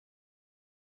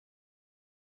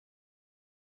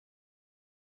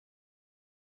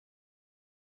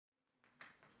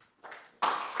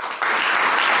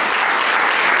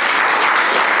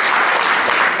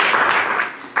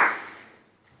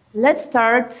Let's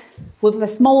start with a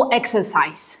small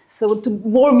exercise, so to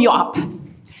warm you up.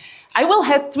 I will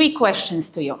have 3 questions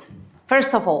to you.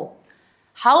 First of all,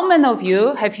 how many of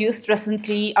you have used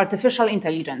recently artificial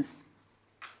intelligence?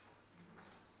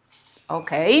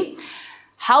 Okay.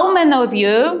 How many of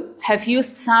you have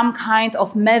used some kind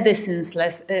of medicines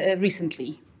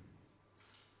recently?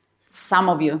 Some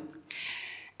of you.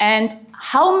 And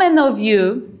how many of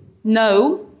you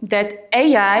know that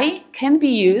AI can be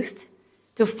used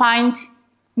to find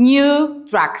new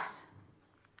drugs?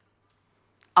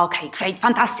 Okay, great,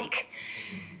 fantastic.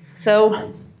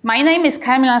 So, my name is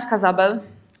Kaja Milanowska-Zabel,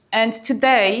 and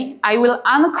today I will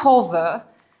uncover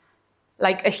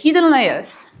like a hidden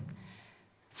layers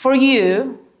for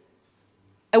you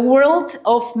a world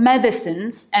of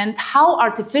medicines and how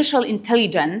artificial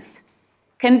intelligence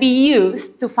can be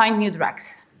used to find new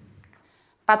drugs.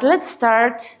 But let's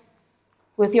start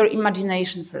with your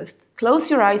imagination first. Close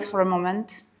your eyes for a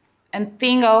moment and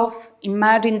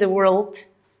imagine the world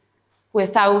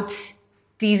without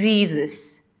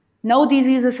diseases. No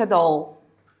diseases at all.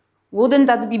 Wouldn't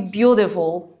that be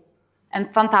beautiful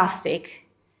and fantastic?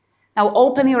 Now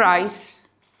open your eyes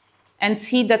and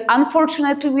see that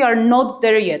unfortunately we are not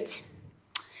there yet.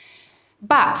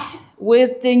 But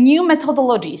with the new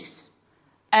methodologies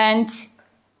and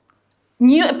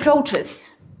new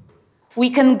approaches, we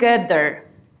can get there.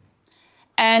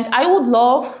 And I would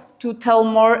love to tell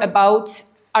more about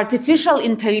artificial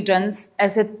intelligence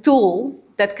as a tool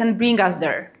that can bring us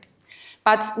there.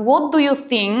 But what do you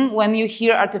think when you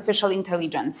hear artificial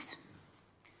intelligence?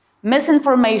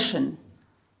 Misinformation,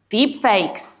 deep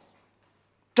fakes,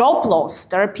 job loss.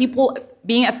 There are people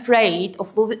being afraid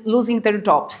of losing their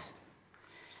jobs.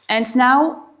 And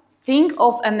now think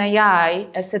of an AI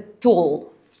as a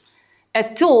tool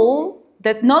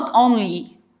that not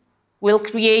only will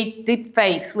create deep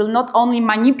fakes, will not only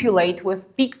manipulate with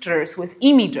pictures, with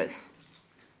images,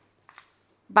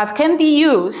 but can be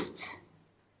used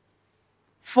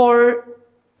for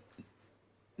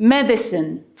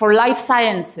medicine, for life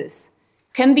sciences,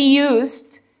 can be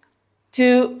used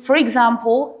to, for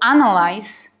example,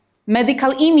 analyze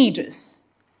medical images,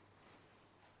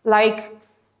 like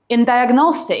in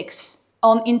diagnostics,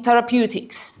 in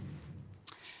therapeutics.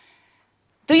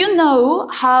 Do you know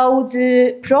how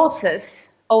the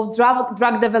process of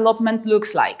drug development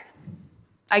looks like?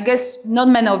 I guess not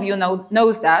many of you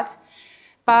knows that,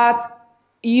 but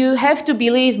you have to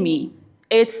believe me,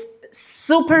 it's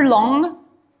super long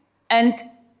and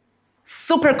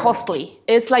super costly.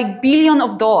 It's like billions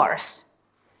of dollars.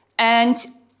 And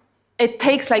it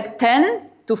takes like 10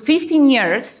 to 15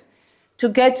 years to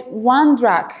get one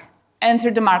drug enter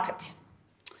the market.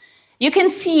 You can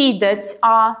see that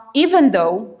even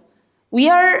though we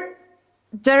are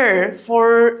there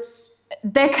for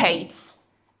decades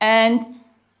and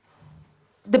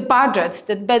the budgets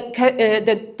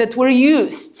that were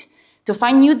used to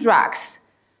find new drugs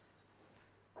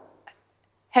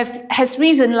have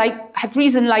risen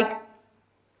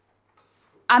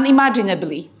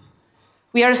unimaginably.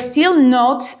 We are still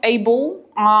not able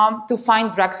to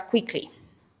find drugs quickly.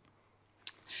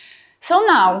 So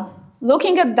now,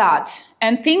 looking at that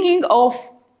and thinking of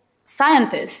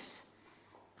scientists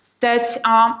that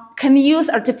can use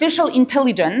artificial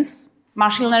intelligence,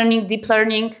 machine learning, deep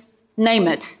learning, name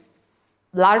it,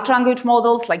 large language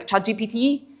models like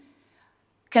ChatGPT,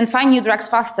 can find new drugs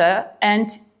faster and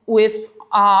with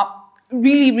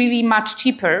really, really much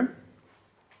cheaper.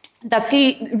 That's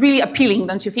really appealing,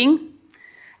 don't you think?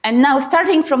 And now,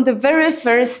 starting from the very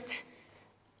first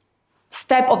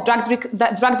step of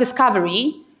drug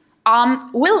discovery,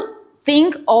 we'll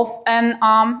think of an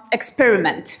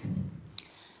experiment.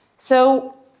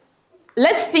 So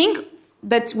let's think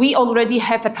that we already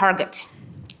have a target.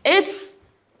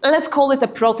 Let's call it a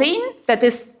protein that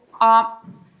is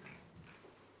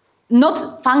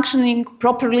not functioning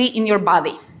properly in your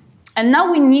body. And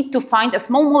now we need to find a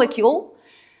small molecule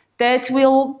that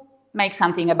will make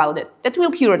something about it, that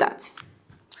will cure that.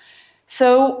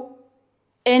 So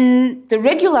in the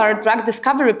regular drug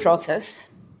discovery process,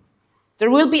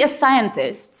 there will be a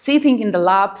scientist sitting in the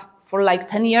lab for like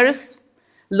 10 years,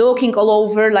 looking all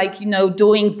over, like,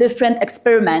 doing different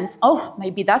experiments. Oh,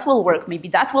 maybe that will work, maybe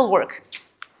that will work.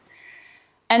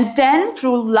 And then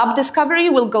through lab discovery,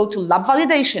 we'll go to lab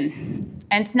validation.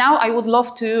 And now I would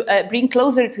love to bring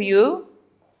closer to you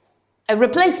a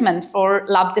replacement for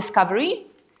lab discovery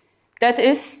that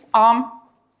is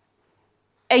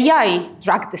AI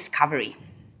drug discovery.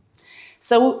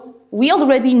 So we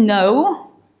already know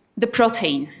the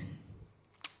protein.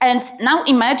 And now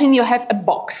imagine you have a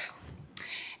box.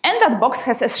 And that box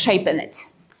has a shape in it.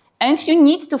 and you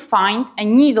need to find a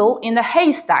needle in the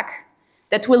haystack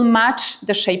that will match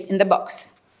the shape in the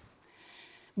box.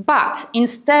 But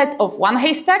instead of one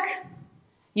haystack,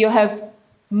 you have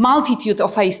multitude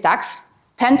of haystacks,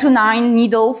 10 to 9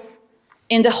 needles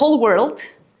in the whole world,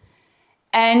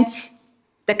 and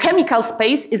the chemical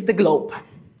space is the globe.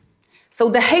 So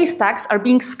the haystacks are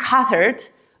being scattered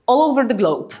all over the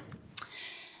globe.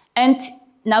 And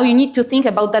now you need to think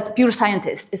about that pure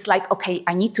scientist. It's like, okay,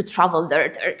 I need to travel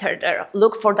there,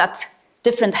 look for that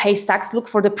different haystacks, look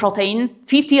for the protein.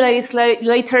 50 years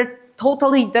later,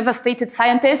 totally devastated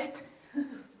scientist,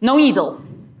 no needle.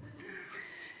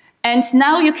 And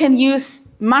now you can use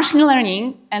machine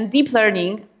learning and deep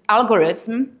learning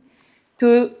algorithm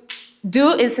to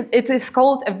do, it is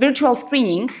called a virtual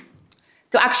screening,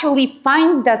 to actually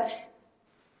find that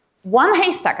one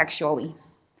haystack actually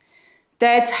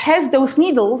that has those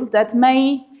needles that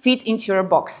may fit into your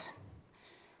box.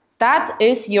 That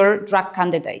is your drug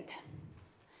candidate.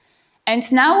 And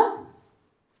now,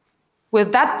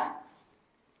 with that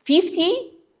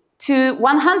 50 to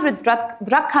 100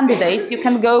 drug candidates, you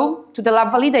can go to the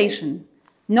lab validation.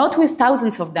 Not with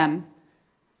thousands of them.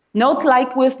 Not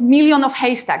like with millions of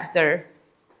haystacks there.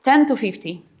 10 to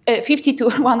 50. 50 to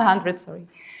 100, sorry.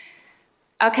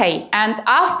 Okay, and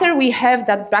after we have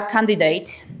that drug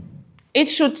candidate, it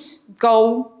should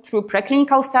go through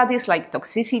preclinical studies like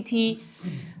toxicity,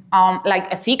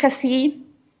 like efficacy,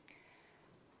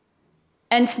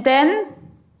 and then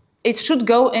it should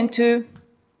go into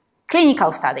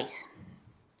clinical studies.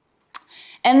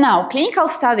 And now, clinical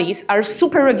studies are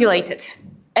super regulated.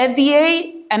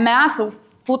 FDA, EMA, so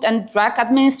Food and Drug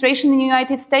Administration in the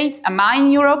United States, EMA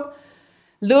in Europe,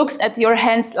 looks at your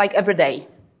hands like every day.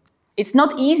 It's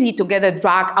not easy to get a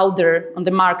drug out there on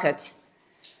the market.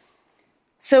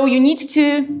 So you need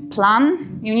to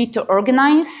plan, you need to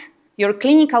organize your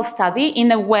clinical study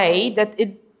in a way that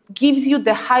it gives you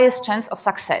the highest chance of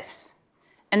success.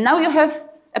 And now you have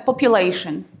a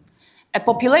population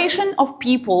of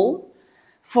people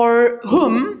for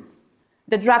whom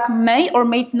the drug may or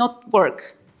may not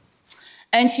work.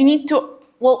 And you need to,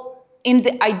 well, in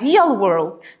the ideal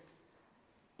world,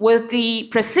 with the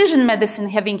precision medicine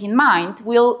having in mind,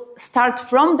 we'll start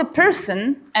from the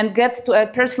person and get to a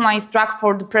personalized drug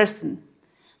for the person.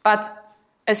 But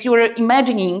as you were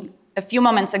imagining a few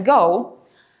moments ago,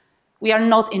 we are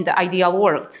not in the ideal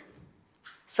world.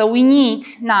 So we need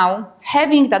now,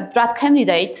 having that drug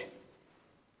candidate,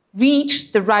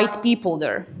 reach the right people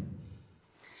there.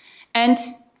 And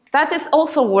that is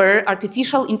also where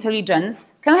artificial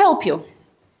intelligence can help you.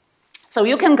 So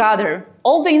you can gather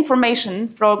all the information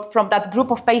from that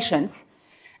group of patients.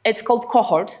 It's called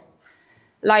cohort,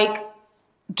 like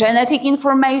genetic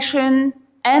information,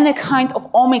 any kind of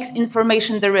omics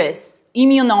information there is,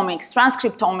 immunomics,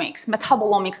 transcriptomics,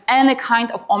 metabolomics, any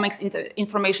kind of omics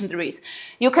information there is.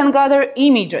 You can gather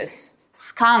images,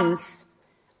 scans,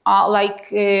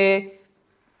 like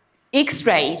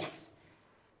X-rays,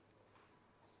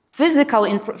 physical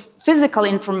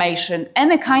information,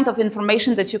 any kind of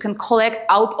information that you can collect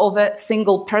out of a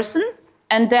single person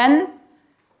and then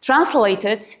translate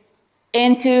it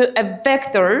into a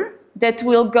vector that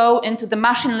will go into the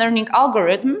machine learning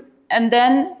algorithm and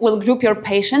then will group your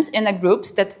patients in a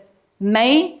groups that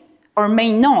may or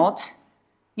may not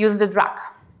use the drug.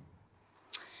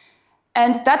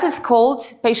 And that is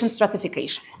called patient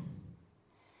stratification.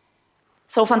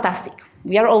 So fantastic.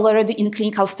 We are already in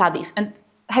clinical studies. And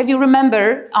do you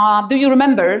remember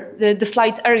the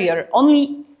slide earlier?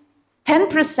 Only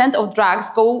 10% of drugs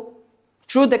go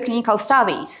through the clinical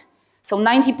studies, so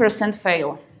 90%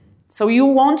 fail. So you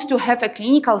want to have a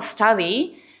clinical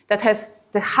study that has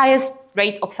the highest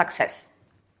rate of success.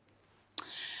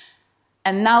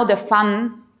 And now the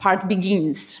fun part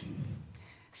begins.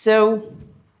 So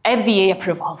FDA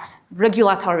approvals,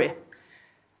 regulatory.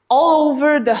 All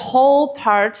over the whole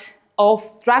part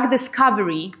of drug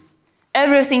discovery,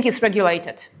 everything is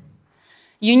regulated.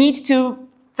 You need to,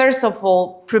 first of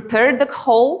all, prepare the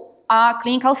whole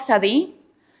clinical study,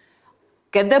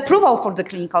 get the approval for the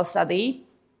clinical study,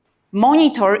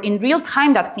 monitor in real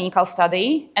time that clinical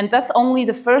study, and that's only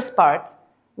the first part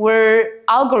where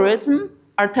algorithms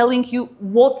are telling you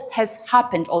what has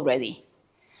happened already.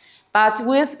 But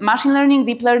with machine learning,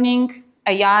 deep learning,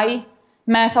 AI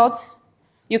methods,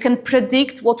 you can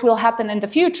predict what will happen in the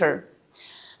future.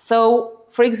 So,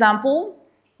 for example,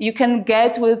 you can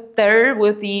get with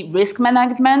the risk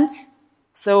management,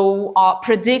 so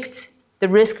predict the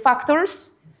risk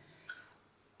factors.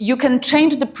 You can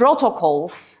change the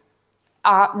protocols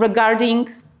regarding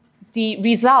the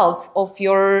results of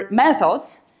your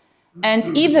methods.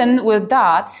 And even with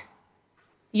that,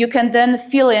 you can then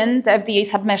fill in the FDA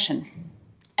submission.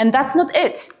 And that's not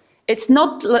it. It's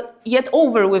not yet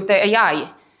over with the AI.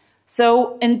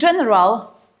 So in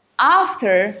general,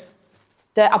 after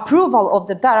the approval of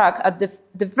the drug at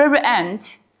the very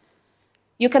end,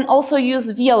 you can also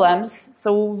use VLMs,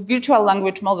 so virtual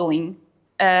language modeling,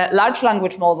 large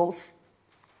language models,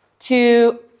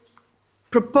 to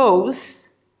propose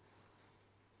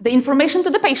the information to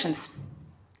the patients.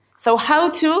 So how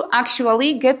to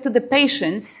actually get to the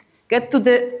patients, get to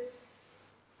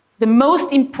the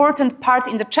most important part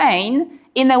in the chain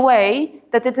in a way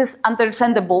that it is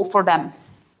understandable for them.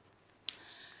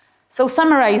 So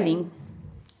summarizing,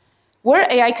 where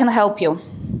AI can help you.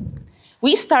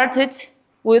 We started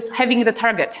with having the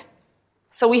target.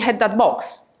 So we had that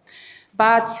box.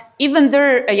 But even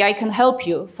there, AI can help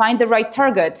you find the right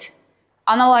target,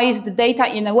 analyze the data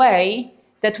in a way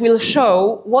that will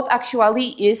show what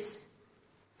actually is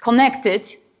connected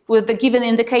with the given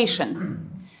indication.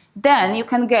 Then you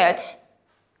can get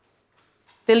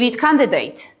the lead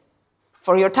candidate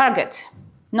for your target.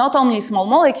 Not only small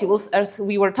molecules, as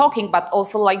we were talking, but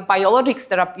also like biologics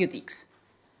therapeutics.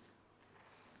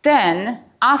 Then,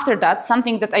 after that,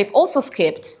 something that I've also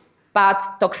skipped, but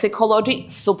toxicology,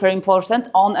 super important,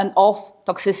 on and off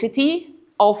toxicity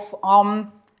of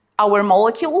our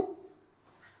molecule,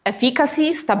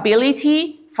 efficacy,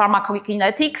 stability,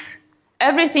 pharmacokinetics,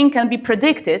 everything can be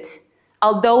predicted,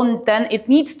 although then it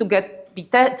needs to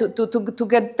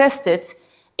get tested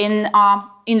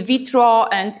in vitro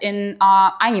and in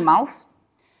animals.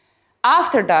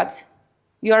 After that,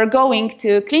 you are going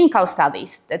to clinical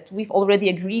studies that we've already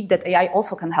agreed that AI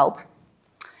also can help.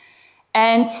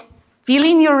 And fill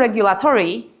in your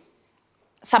regulatory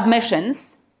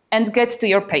submissions and get to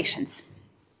your patients.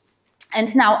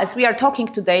 And now, as we are talking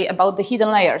today about the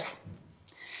hidden layers.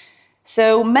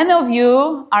 So many of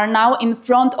you are now in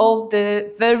front of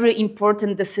the very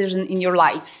important decision in your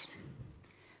lives.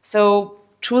 So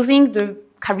choosing the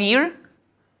career,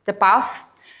 the path.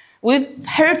 We've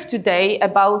heard today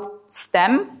about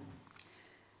STEM.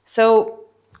 So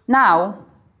now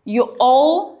you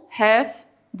all have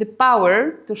the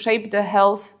power to shape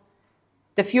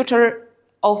the future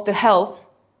of the health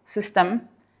system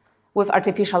with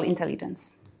artificial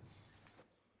intelligence.